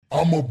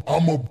I'm a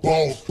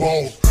ball.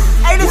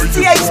 Hey, this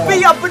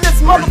THB up in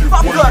this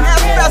motherfucker,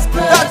 FS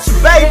production,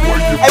 baby.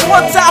 Hey,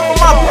 one time for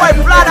my boy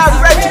Fly Out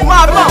Reggie,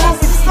 my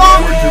movie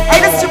song. Hey,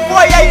 this your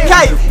boy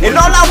AK, and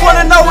all I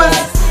wanna know is,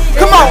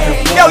 come on,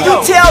 yo, you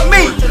tell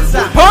me,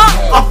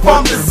 huh? I'm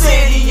from the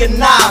city of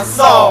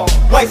Nassau,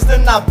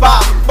 wasting our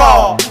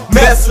ball,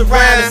 mess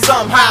around and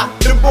somehow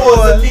the boys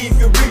will leave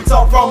you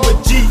retard from a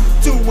G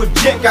to a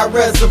jet. Got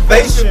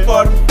reservation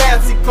for the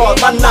fancy cars,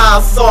 my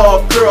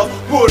Nassau girls,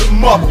 put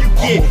them up, you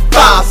get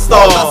 5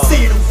 stars. I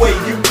see the way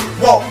you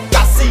walk,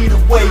 I see the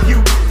way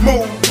you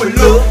move, but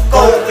look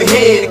over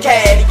here, the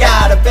caddy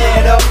got a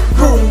better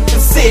crew. The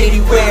city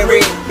where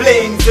it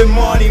blings and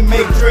money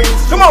make dreams.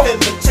 Come on, the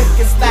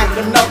chicken stack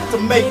enough to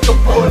make a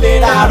pull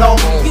it out on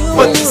you,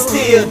 but you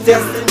still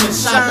destined to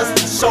shine.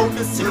 That's the show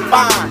this is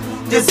fine.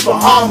 This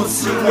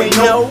Bahamas, you ain't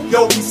know.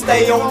 Yo, we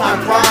stay on our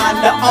grind.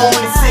 The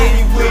only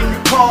city when you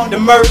come, the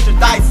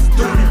merchandise is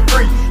duty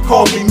free.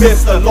 Call me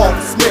Mr.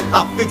 Longsmith,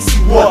 I fix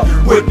you up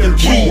with them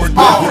keys.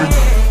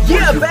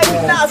 Yeah,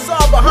 baby, Nassau,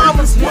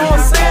 Bahamas, you know what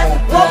I'm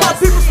saying? All my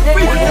people from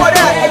free before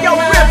that. Hey, yo,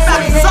 rip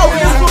back and so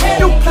this for the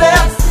new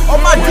players. All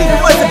my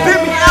D-boys and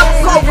Bimmy,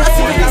 Alcohol,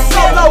 recipe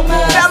solo,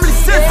 family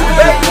Senci,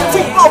 baby.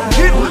 T-Bo,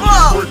 get them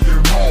up.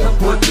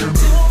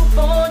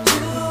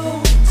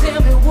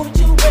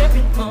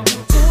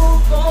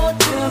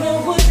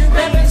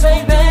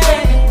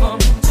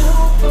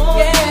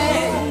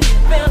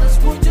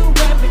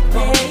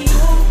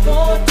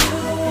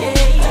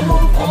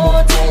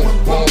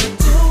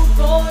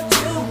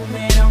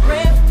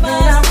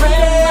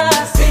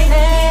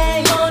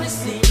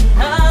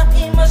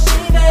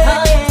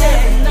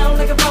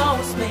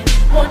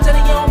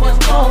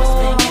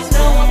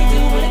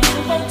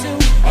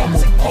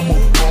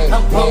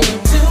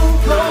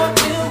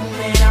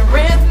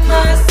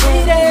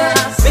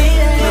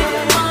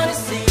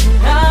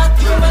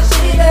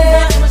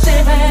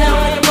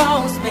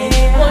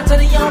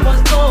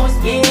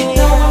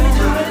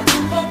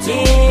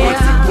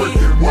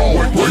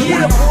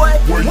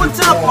 One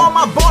time for all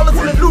my ballers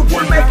in the loop,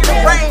 we're making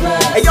it rain.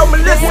 Hey yo,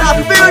 Melissa, I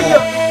feel ya.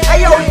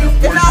 Hey yo,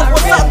 and now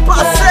what's up,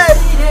 Passe?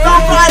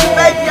 Nobody,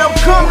 baby, I'm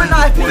coming,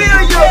 I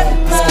feel ya.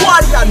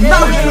 Squatty, I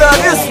know you love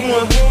this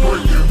one.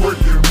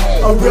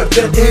 I rep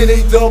that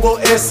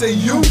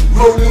NASSAU,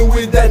 rolling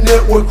with that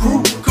network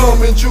crew,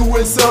 coming true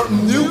with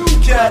something new.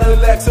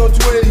 Cadillacs on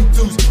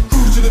 22s,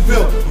 cruise to the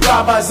bill,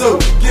 ride by Zoe,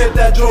 get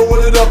that Joe, roll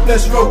it up,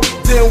 let's roll.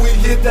 Then we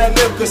hit that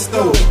liquor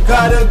store,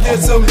 gotta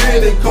get some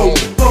Henny Coke,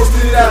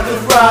 posted out the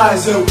fry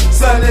zone.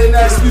 Sunday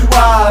nights we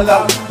wild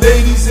out,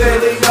 ladies say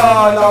they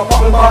all out,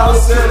 poppin'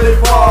 bottles say they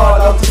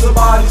fall out, till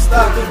somebody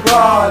stop the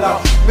brawl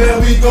out. Man,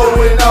 we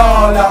going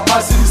all out,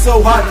 my city so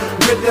hot,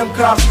 with them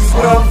cops, is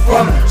where I'm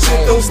from,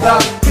 shit don't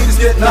stop.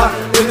 Get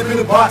knocked,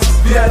 independent boxes.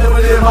 We had them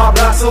in my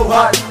block so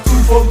hot.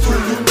 242,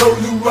 you know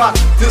you rock.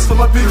 This for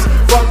my peeps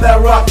from that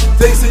rock.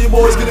 They say your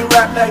boys gonna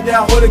rap like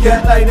that, hold a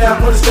cat like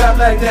that, hold a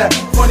strap like that.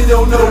 Funny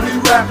don't know we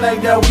rap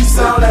like that, we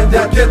sound like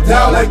that, get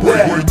down like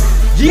that.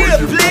 Yeah,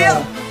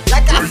 player.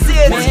 Like I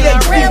said,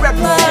 THB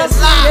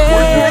represents live.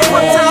 Hey,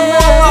 one time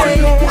more,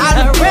 I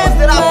the things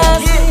that I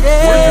forget.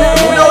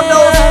 You don't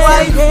know the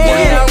way,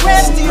 yeah,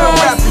 still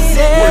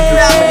represent.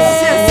 Family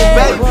Senci,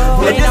 baby.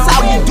 And this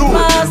how you do it.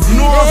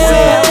 You know what I'm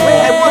saying?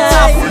 Hey, one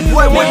time for the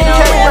boy when you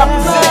can't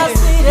represent it.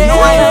 You know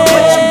I ain't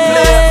what you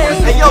play.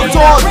 Hey, yo,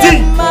 Tall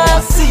D, I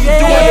see you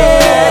doing it,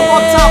 man. Hey,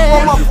 one time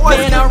for my boys,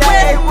 get that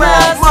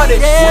A-Rap money.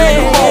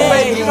 Come on,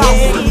 baby, come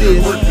for this.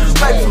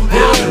 Straight from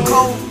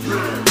Alcohol.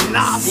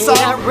 Nassau.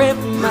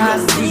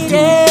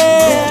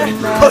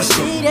 Push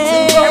it.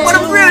 Hey, where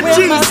the real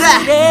G's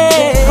at?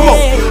 Come on.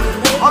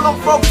 All them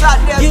folks out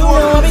there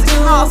doing music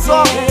in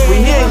Nassau. We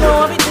hear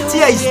you.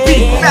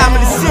 THB,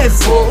 family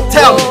Senci.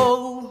 Tell me.